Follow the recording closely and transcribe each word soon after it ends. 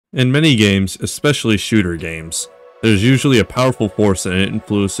In many games, especially shooter games, there's usually a powerful force that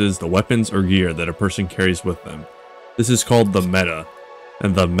influences the weapons or gear that a person carries with them. This is called the meta,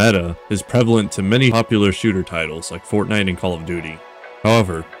 and the meta is prevalent to many popular shooter titles like Fortnite and Call of Duty.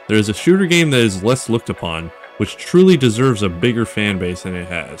 However, there is a shooter game that is less looked upon, which truly deserves a bigger fan base than it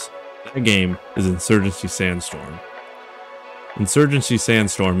has. That game is Insurgency Sandstorm. Insurgency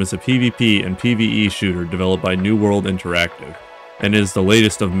Sandstorm is a PvP and PvE shooter developed by New World Interactive, and is the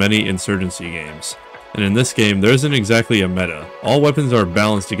latest of many Insurgency games. And in this game, there isn't exactly a meta. All weapons are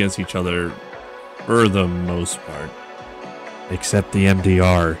balanced against each other, for the most part. Except the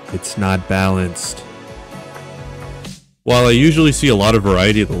MDR, it's not balanced. While I usually see a lot of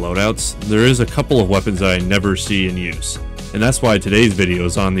variety of the loadouts, there is a couple of weapons that I never see in use. And that's why today's video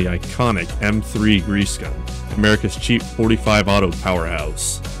is on the iconic M3 Grease Gun, America's cheap 45 auto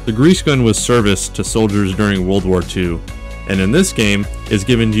powerhouse. The Grease Gun was serviced to soldiers during World War II, and in this game is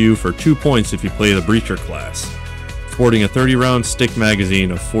given to you for 2 points if you play the Breacher class. Sporting a 30-round stick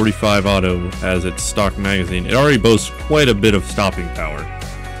magazine of 45 auto as its stock magazine, it already boasts quite a bit of stopping power.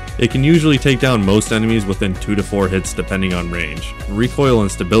 It can usually take down most enemies within 2 to 4 hits depending on range. Recoil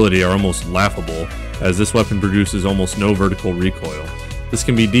and stability are almost laughable, as this weapon produces almost no vertical recoil. This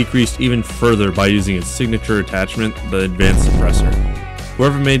can be decreased even further by using its signature attachment, the Advanced Suppressor.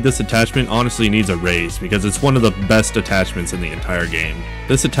 Whoever made this attachment honestly needs a raise, because it's one of the best attachments in the entire game.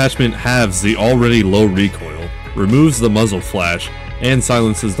 This attachment halves the already low recoil, removes the muzzle flash, and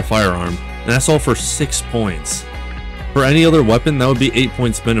silences the firearm, and that's all for 6 points. For any other weapon, that would be 8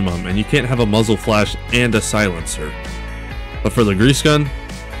 points minimum, and you can't have a muzzle flash and a silencer. But for the Grease Gun,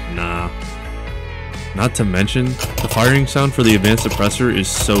 nah. Not to mention, the firing sound for the Advanced Suppressor is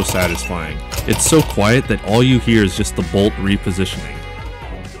so satisfying. It's so quiet that all you hear is just the bolt repositioning.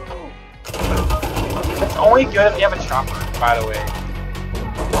 It's only good if you have a chopper, by the way.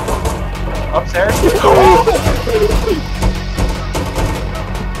 Upstairs?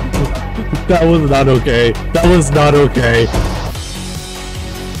 That was not okay. That was not okay.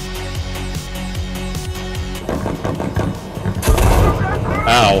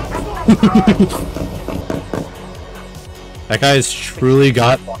 Ow. That guy's truly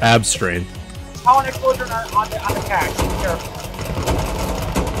got ab strength. How an explosion on the catch. Be careful.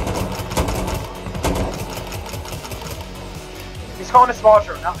 He's calling a small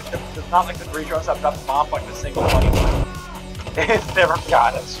drone, not like the 3 drones that drop the bomb like the single funny one. It's never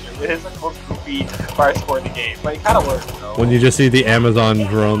got us. It is like the most goofy fire score in the game, but it kind of works though. When you just see the Amazon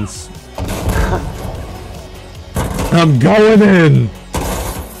drones. I'm going in!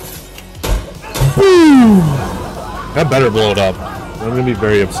 Boom! That better blow it up. I'm gonna be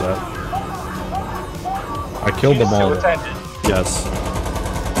very upset. I killed them all. Yes.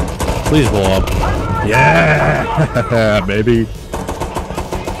 Please blow up. Yeah! Baby.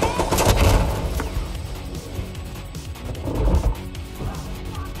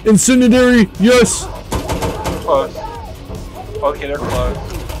 Incendiary! Yes! Close. Okay, they're close.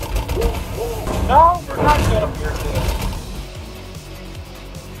 No, we're not good up here,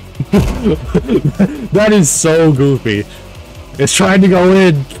 That is so goofy. It's trying to go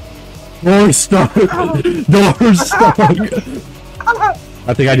in. Door's stuck. Door's stuck.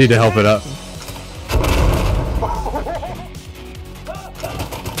 I think I need to help it up.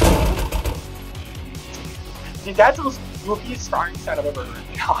 Dude, that's the most goofiest firing sound I've ever heard.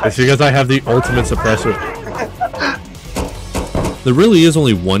 God. It's because I have the ultimate suppressor. There really is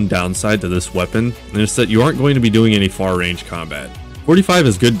only one downside to this weapon, and it's that you aren't going to be doing any far range combat. 45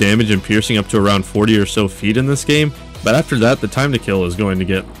 is good damage and piercing up to around 40 or so feet in this game, but after that the time to kill is going to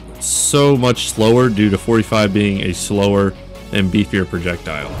get so much slower due to 45 being a slower and beefier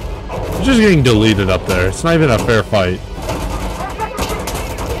projectile. It's just getting deleted up there. It's not even a fair fight.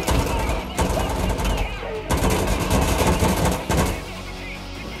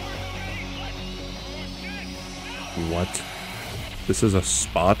 What? This is a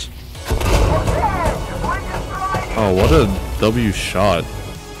spot? Oh, what a W shot.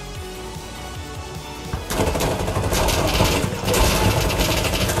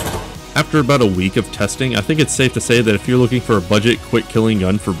 After about a week of testing, I think it's safe to say that if you're looking for a budget, quick killing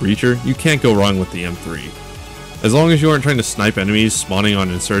gun for Breacher, you can't go wrong with the M3. As long as you aren't trying to snipe enemies spawning on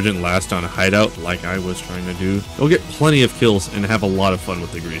Insurgent last on a hideout like I was trying to do, you'll get plenty of kills and have a lot of fun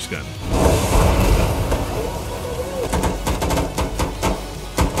with the Grease Gun.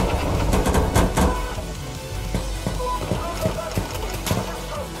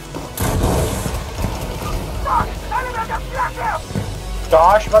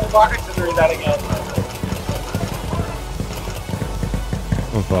 Gosh, I'm about to block considering that again.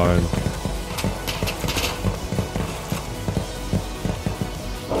 I'm fine.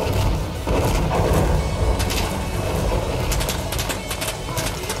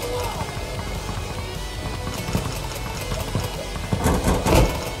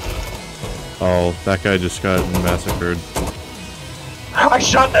 Oh, that guy just got massacred. I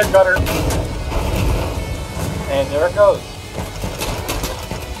shot that gunner. And there it goes.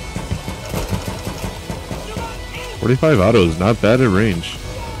 45 auto is not bad at range.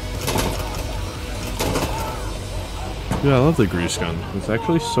 Yeah, I love the grease gun. It's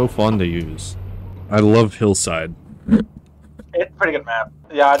actually so fun to use. I love Hillside. It's a pretty good map.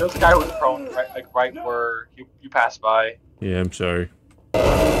 Yeah, this guy was prone right where you passed by. Yeah, I'm sorry.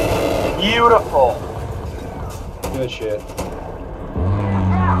 Beautiful. Good shit.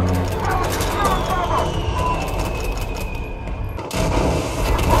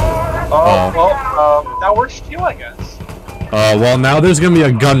 Well, that works too, I guess. Well, now there's gonna be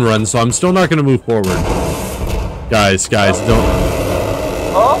a gun run, so I'm still not gonna move forward. Guys, don't.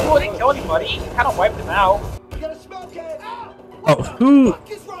 Oh, well, didn't kill anybody. He kind of wiped him out. Oh, who?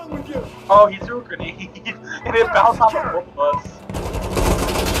 Oh, he threw a grenade, and it bounced off of both of us.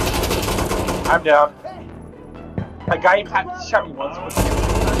 I'm down. A guy shot me once with a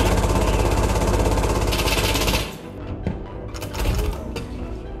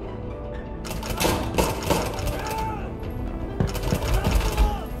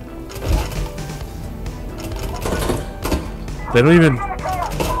They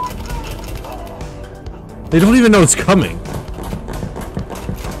don't even know it's coming.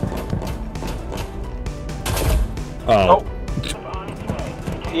 Oh.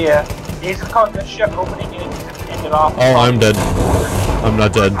 Yeah, he's caught the ship opening and end it off. Oh, I'm dead. I'm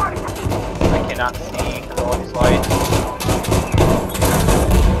not dead. I cannot see because of all these lights.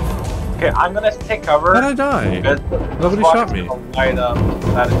 Okay, I'm gonna take cover. How'd I die? Nobody shot me. Light up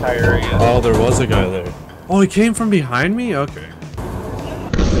that entire area. Oh, there was a guy there. Oh, he came from behind me? Okay.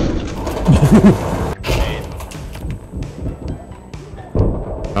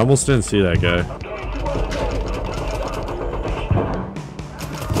 I almost didn't see that guy.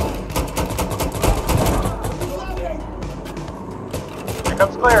 Here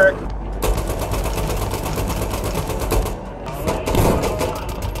comes Cleric.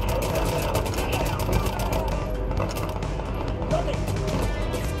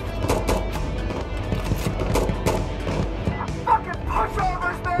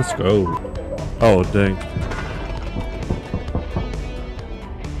 Let's go. Oh, dang.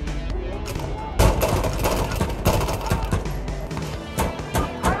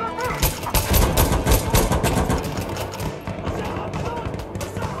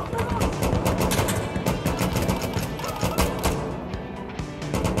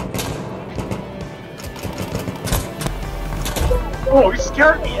 Oh, you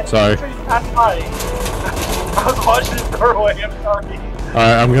scared me. Sorry. I was watching the doorway, I'm sorry.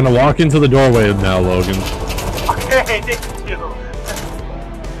 Alright, I'm gonna walk into the doorway now, Logan. Okay, thank you.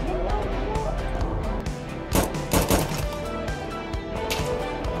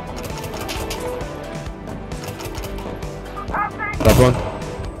 That one?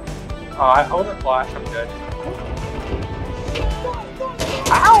 I hold a flash, I'm good.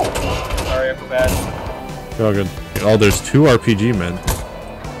 Ow! Sorry, I feel bad. Oh, good. Oh, there's 2 RPG men.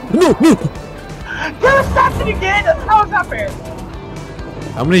 No, no! You're stopping again! How is that fair?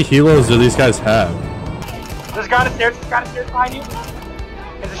 How many helos do these guys have? There's a guy on the stairs, behind you.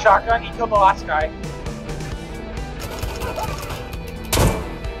 There's a shotgun, he killed the last guy.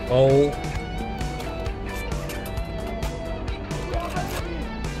 Oh.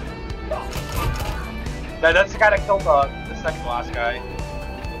 That's the guy that killed the second last guy.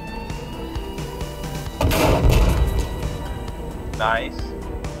 Nice.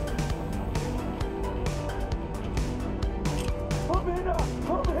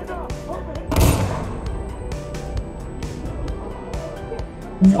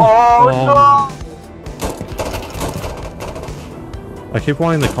 Oh no! I keep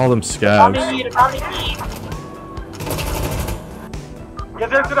wanting to call them scabs. Yes,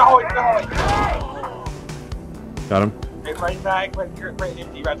 there's the hallway, Got him. Right back, right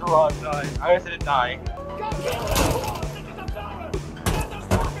empty, right to run. I guess I didn't die.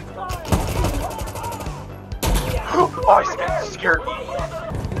 Oh, he scared me.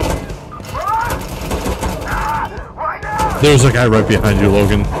 There's a guy right behind you,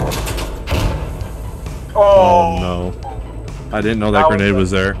 Logan. Oh no. I didn't know that grenade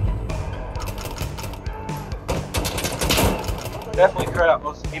was there. Definitely cleared out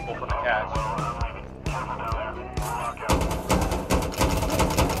most people for the catch.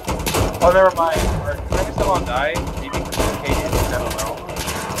 Oh, never mind. Maybe someone died. Maybe communicated. I don't know.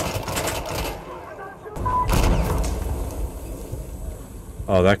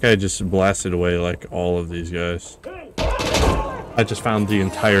 Oh, that guy just blasted away like all of these guys. I just found the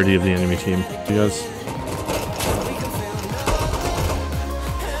entirety of the enemy team. You guys.